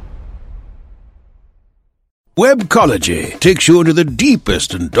 Webcology takes you into the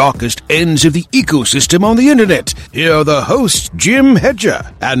deepest and darkest ends of the ecosystem on the internet. Here are the hosts, Jim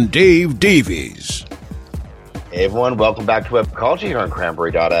Hedger and Dave Davies. Hey everyone, welcome back to Webcology here on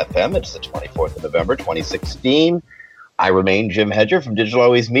Cranberry.fm. It's the 24th of November, 2016. I remain Jim Hedger from Digital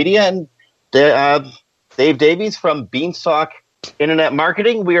Always Media, and Dave Davies from Beanstalk Internet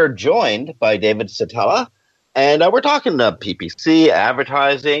Marketing. We are joined by David Szetela, and we're talking PPC,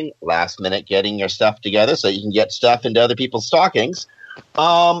 advertising, last minute getting your stuff together so you can get stuff into other people's stockings.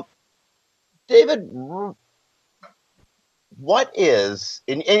 David, what is,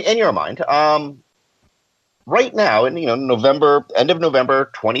 in your mind, right now, in November, end of November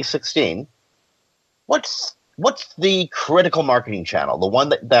 2016, what's the critical marketing channel, the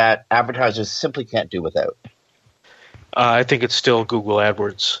one that advertisers simply can't do without? I think it's still Google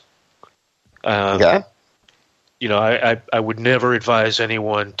AdWords. Okay. I would never advise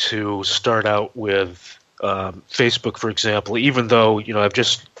anyone to start out with Facebook, for example, even though, I've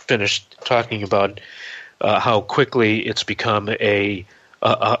just finished talking about how quickly it's become a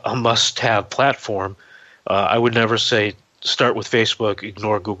must-have platform. I would never say start with Facebook,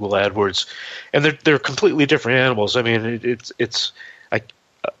 ignore Google AdWords, and they're completely different animals. I mean,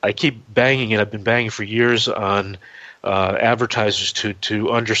 I keep banging it. I've been banging for years on advertisers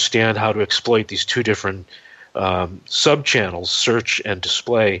to understand how to exploit these two different sub-channels, search and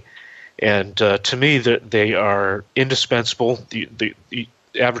display. And to me, they are indispensable. The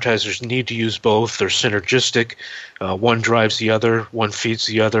advertisers need to use both. They're synergistic. One drives the other. One feeds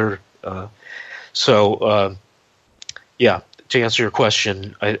the other. To answer your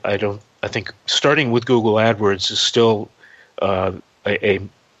question, I think starting with Google AdWords is still a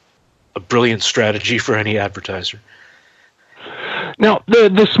brilliant strategy for any advertiser. Now,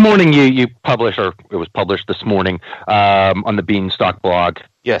 this morning you published, or it was published this morning on the Beanstalk blog.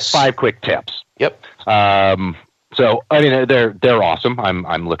 Yes. 5 quick tips. Yep. So I mean they're awesome.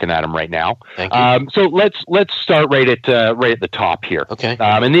 I'm looking at them right now. Thank you. So let's start right at the top here. Okay.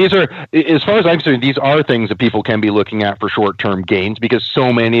 And these are, as far as I'm concerned, these are things that people can be looking at for short-term gains, because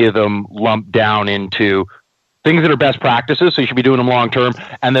so many of them lump down into things that are best practices, so you should be doing them long-term,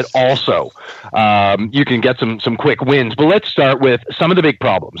 and that also you can get some quick wins. But let's start with some of the big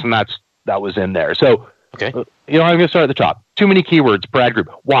problems, and that was in there. So, okay. I'm going to start at the top. Too many keywords per ad group.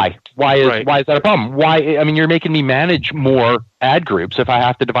 Why? Why is that a problem? Why? I mean, you're making me manage more ad groups if I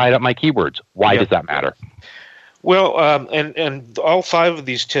have to divide up my keywords. Why does that matter? Well, and all 5 of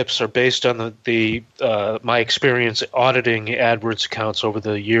these tips are based on the my experience auditing AdWords accounts over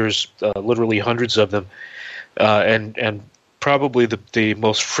the years, literally hundreds of them, and probably the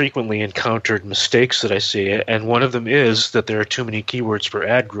most frequently encountered mistakes that I see, and one of them is that there are too many keywords per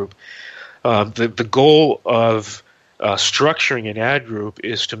ad group. The goal of structuring an ad group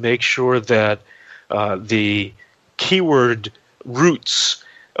is to make sure that the keyword roots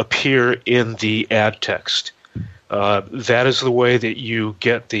appear in the ad text. That is the way that you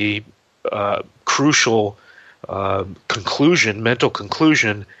get the crucial mental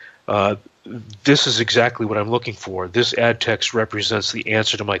conclusion. This is exactly what I'm looking for. This ad text represents the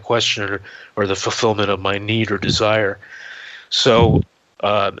answer to my question or the fulfillment of my need or desire. So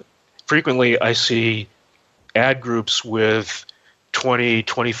frequently I see ad groups with 20,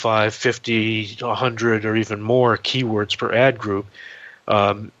 25, 50, 100, or even more keywords per ad group.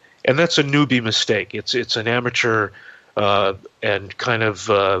 And that's a newbie mistake. It's an amateur and kind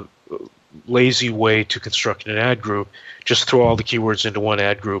of lazy way to construct an ad group. Just throw all the keywords into one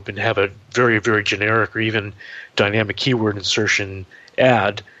ad group and have a very, very generic or even dynamic keyword insertion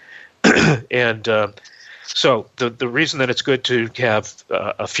ad. And so the reason that it's good to have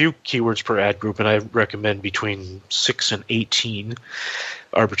a few keywords per ad group, and I recommend between 6 and 18,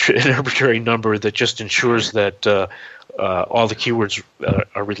 an arbitrary number that just ensures that all the keywords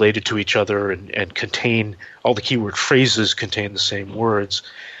are related to each other and contain, all the keyword phrases contain the same words,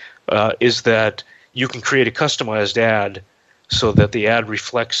 is that you can create a customized ad so that the ad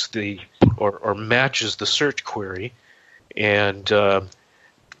reflects or matches the search query, and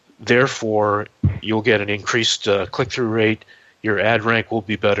therefore you'll get an increased click-through rate, your ad rank will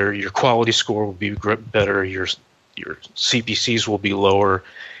be better, your quality score will be better, your CPCs will be lower,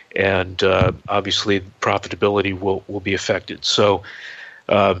 and obviously profitability will be affected. So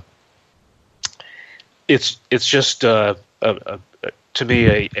it's just to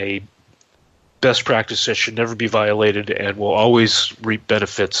me a best practice that should never be violated and will always reap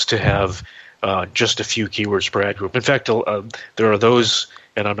benefits to have just a few keywords per ad group. In fact, there are those,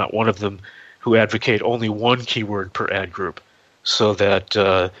 and I'm not one of them, who advocate only one keyword per ad group, so that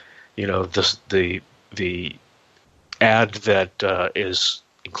the ad that is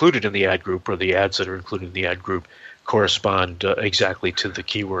included in the ad group or the ads that are included in the ad group correspond exactly to the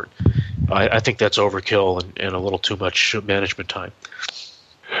keyword. I think that's overkill and a little too much management time.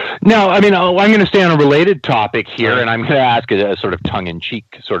 Now, I mean, I'm going to stay on a related topic here, and I'm going to ask a sort of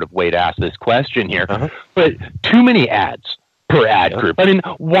tongue-in-cheek sort of way to ask this question here. But too many ads per ad group. I mean,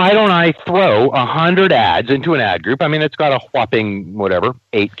 why don't I throw 100 ads into an ad group? I mean, it's got a whopping,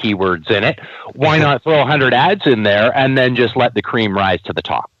 8 keywords in it. Why not throw 100 ads in there and then just let the cream rise to the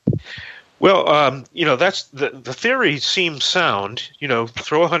top? Well, that's the theory seems sound.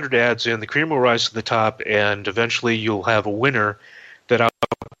 Throw 100 ads in, the cream will rise to the top, and eventually you'll have a winner that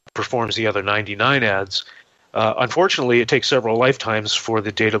outperforms the other 99 ads. Unfortunately, it takes several lifetimes for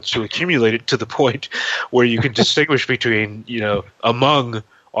the data to accumulate it to the point where you can distinguish between, among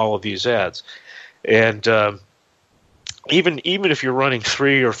all of these ads. And even if you're running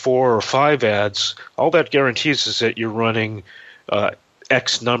 3 or 4 or 5 ads, all that guarantees is that you're running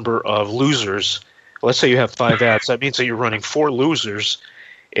X number of losers. Let's say you have 5 ads. That means that you're running 4 losers,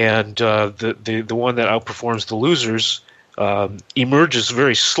 and the one that outperforms the losers emerges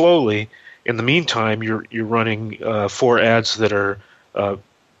very slowly. In the meantime, you're running 4 ads that are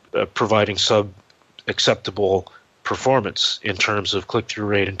providing sub-acceptable performance in terms of click-through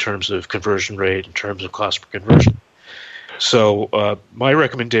rate, in terms of conversion rate, in terms of cost per conversion. So my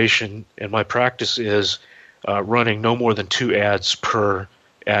recommendation and my practice is running no more than 2 ads per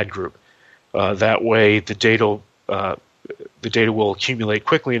ad group. That way, the data will accumulate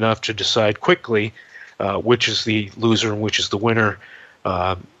quickly enough to decide quickly which is the loser and which is the winner,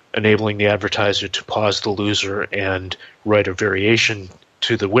 enabling the advertiser to pause the loser and write a variation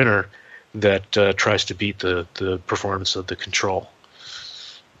to the winner that tries to beat the performance of the control.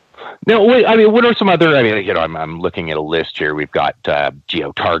 Now, what are some other? I'm looking at a list here. We've got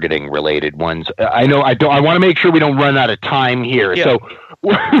geo-targeting related ones. I want to make sure we don't run out of time here. Yeah. So,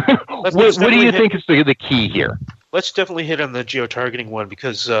 what do you think is the key here? Let's definitely hit on the geo-targeting one,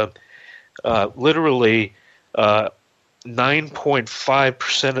 because literally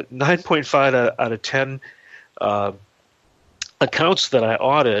 9.5% out of 10 accounts that I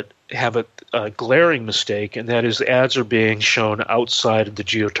audit have a glaring mistake, and that is ads are being shown outside of the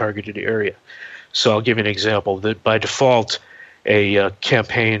geo-targeted area. So I'll give you an example. That by default, a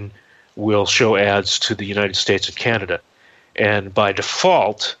campaign will show ads to the United States and Canada, and by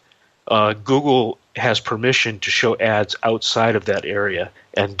default, Google has permission to show ads outside of that area,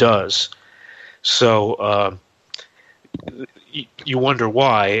 and does. So you wonder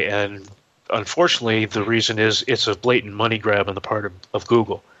why, and unfortunately the reason is it's a blatant money grab on the part of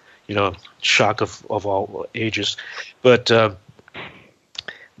Google. Shock of all ages. But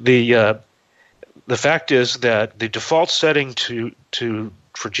the fact is that the default setting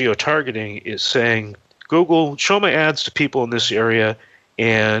for geotargeting is saying, Google, show my ads to people in this area,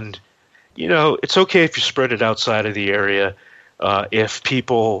 and it's okay if you spread it outside of the area.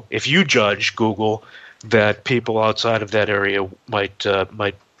 If you judge, Google, that people outside of that area might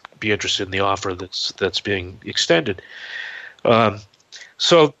be interested in the offer that's being extended.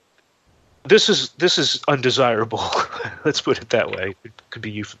 So this is undesirable. Let's put it that way. It could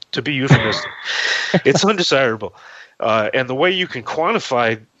be to be euphemistic. It's undesirable. And the way you can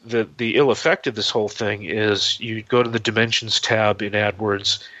quantify the ill effect of this whole thing is you go to the Dimensions tab in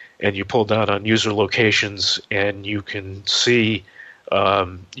AdWords and you pull down on user locations, and you can see a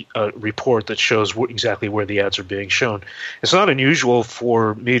report that shows exactly where the ads are being shown. It's not unusual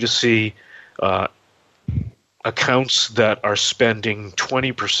for me to see accounts that are spending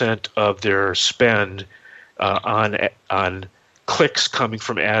 20% of their spend on clicks coming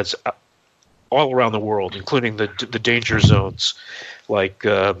from ads all around the world, including the danger zones like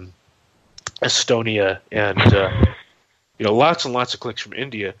Estonia and lots and lots of clicks from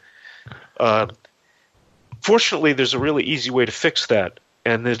India. Fortunately, there's a really easy way to fix that,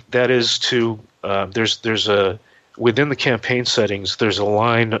 and that is to there's a within the campaign settings there's a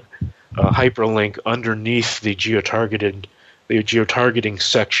line hyperlink underneath the geotargeting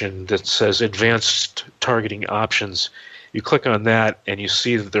section that says Advanced Targeting Options. You click on that, and you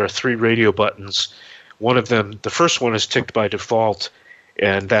see that there are 3 radio buttons. One of them, the first one, is ticked by default,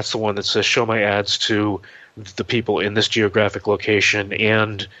 and that's the one that says Show my ads to the people in this geographic location,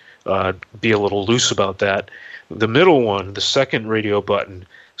 and be a little loose about that. The middle one, the second radio button,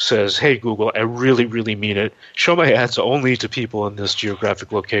 says, Hey Google, I really, really mean it. Show my ads only to people in this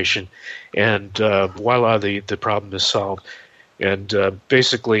geographic location. And voila, the problem is solved. And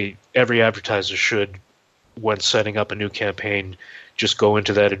basically, every advertiser should, when setting up a new campaign, just go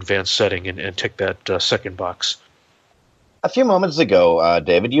into that advanced setting and tick that second box. A few moments ago,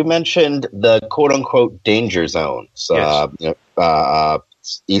 David, you mentioned the quote-unquote danger zones. Yes.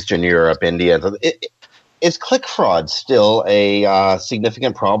 Eastern Europe, India. Is click fraud still a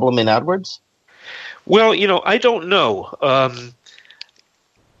significant problem in AdWords? Well, I don't know.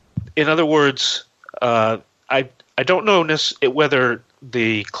 In other words, I don't know whether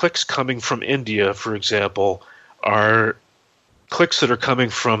the clicks coming from India, for example, are clicks that are coming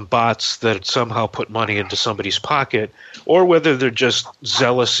from bots that somehow put money into somebody's pocket, or whether they're just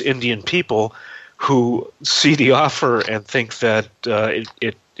zealous Indian people who see the offer and think that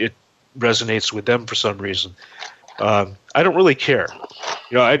it resonates with them for some reason. I don't really care.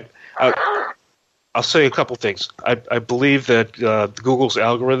 I'll say a couple things. I believe that Google's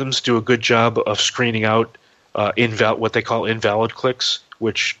algorithms do a good job of screening out what they call invalid clicks,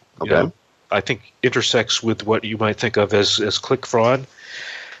 which I think intersects with what you might think of as click fraud.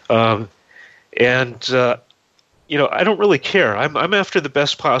 I don't really care. I'm after the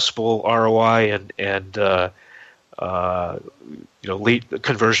best possible ROI and lead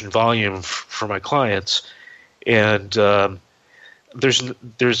conversion volume for my clients, and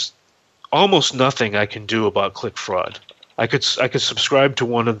there's almost nothing I can do about click fraud. I could subscribe to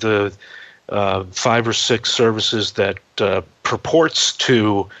one of the 5 or 6 services that purports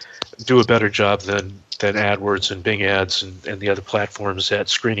to do a better job than AdWords and Bing Ads and the other platforms at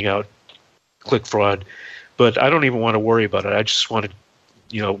screening out click fraud. But I don't even want to worry about it. I just want to,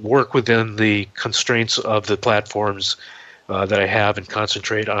 work within the constraints of the platforms that I have and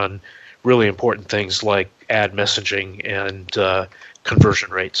concentrate on really important things like ad messaging and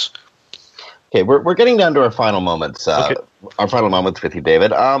conversion rates. Okay, we're getting down to our final moments. Our final moments with you,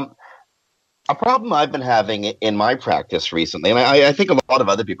 David. A problem I've been having in my practice recently, and I think a lot of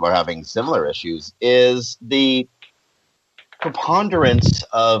other people are having similar issues, is the preponderance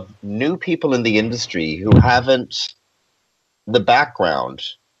of new people in the industry who haven't the background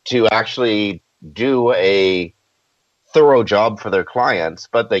to actually do a thorough job for their clients,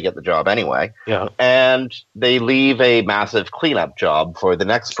 but they get the job anyway. Yeah. And they leave a massive cleanup job for the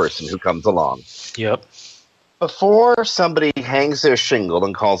next person who comes along. Yep. Before somebody hangs their shingle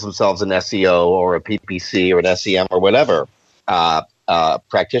and calls themselves an SEO or a PPC or an SEM or whatever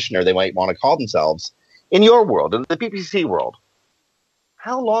practitioner they might want to call themselves, in your world, in the PPC world,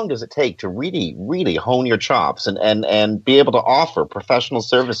 how long does it take to really, really hone your chops and be able to offer professional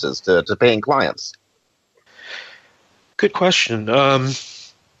services to paying clients? Good question.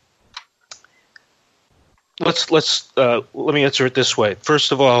 let me answer it this way.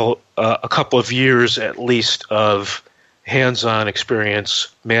 First of all, a couple of years at least of hands-on experience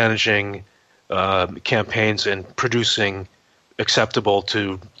managing campaigns and producing acceptable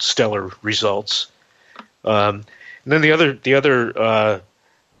to stellar results. And then the other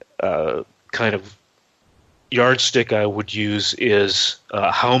kind of yardstick I would use is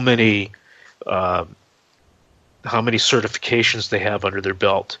how many certifications they have under their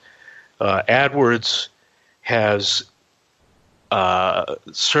belt. AdWords has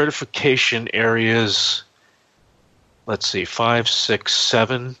certification areas, let's see, 5, 6,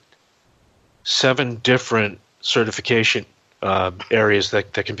 7 different certification areas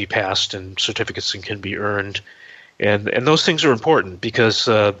that can be passed and certificates and can be earned. And those things are important because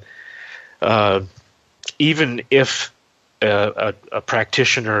even if a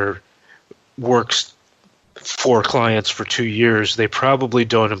practitioner works for clients for 2 years, they probably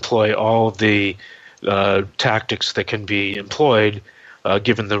don't employ all of the tactics that can be employed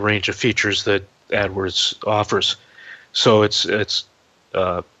given the range of features that AdWords offers. So it's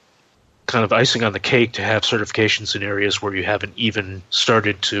kind of icing on the cake to have certifications in areas where you haven't even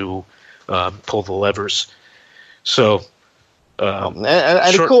started to pull the levers. So, and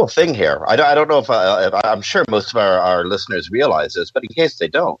a cool thing here, I don't know if I'm sure most of our listeners realize this, but in case they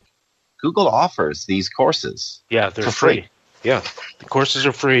don't, Google offers these courses. Yeah, they're free. Yeah, the courses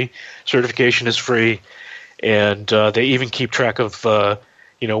are free. Certification is free, and they even keep track of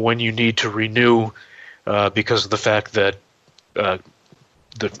when you need to renew because of the fact that the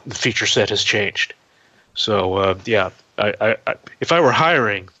feature set has changed. So I if I were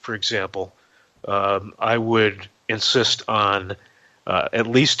hiring, for example, I would insist on at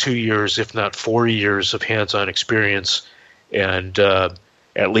least 2 years, if not 4 years, of hands-on experience, and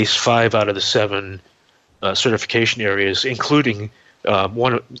at least 5 out of the 7 certification areas, including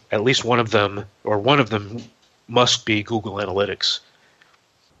at least one of them must be Google Analytics.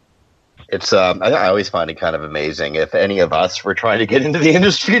 It's I always find it kind of amazing if any of us were trying to get into the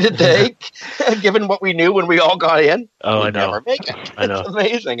industry today, given what we knew when we all got in. Oh, I know. Never make it. I know. It's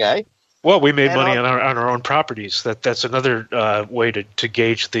amazing, eh? Well, we made money on our own properties. That's another way to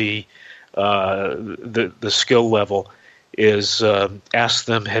gauge the skill level. Is ask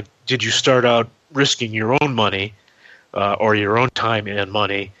them, did you start out risking your own money or your own time and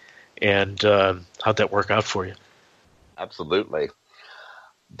money, and how'd that work out for you? Absolutely.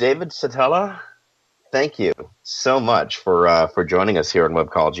 David Szetela, thank you so much for joining us here on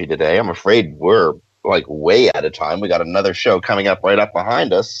Webcology today. I'm afraid we're way out of time. We got another show coming up right up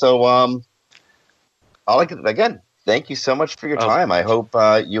behind us. So again, thank you so much for your time. I hope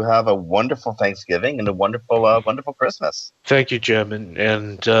you have a wonderful Thanksgiving and a wonderful Christmas. Thank you, Jim.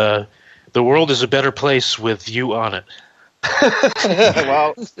 And the world is a better place with you on it.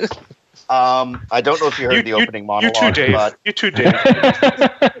 Well, I don't know if you heard the opening monologue. You too, Dave.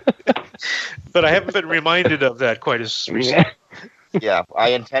 But I haven't been reminded of that quite as recently. Yeah, I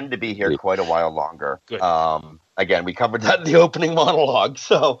intend to be here quite a while longer. Good. Again, we covered that in the opening monologue.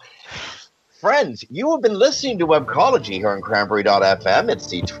 So, friends, you have been listening to Webcology here on Cranberry.fm. It's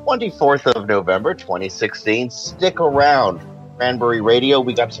the 24th of November, 2016. Stick around. Cranberry Radio,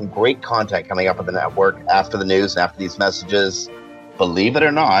 we got some great content coming up on the network after the news and after these messages. Believe it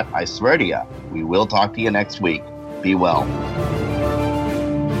or not, I swear to you, we will talk to you next week. Be well.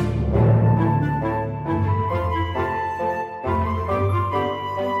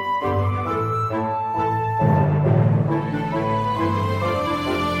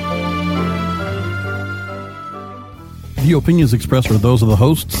 The opinions expressed are those of the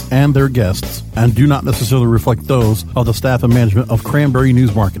hosts and their guests and do not necessarily reflect those of the staff and management of Cranberry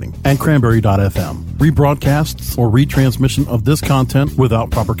News Marketing and Cranberry.fm. Rebroadcasts or retransmission of this content without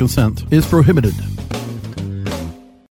proper consent is prohibited.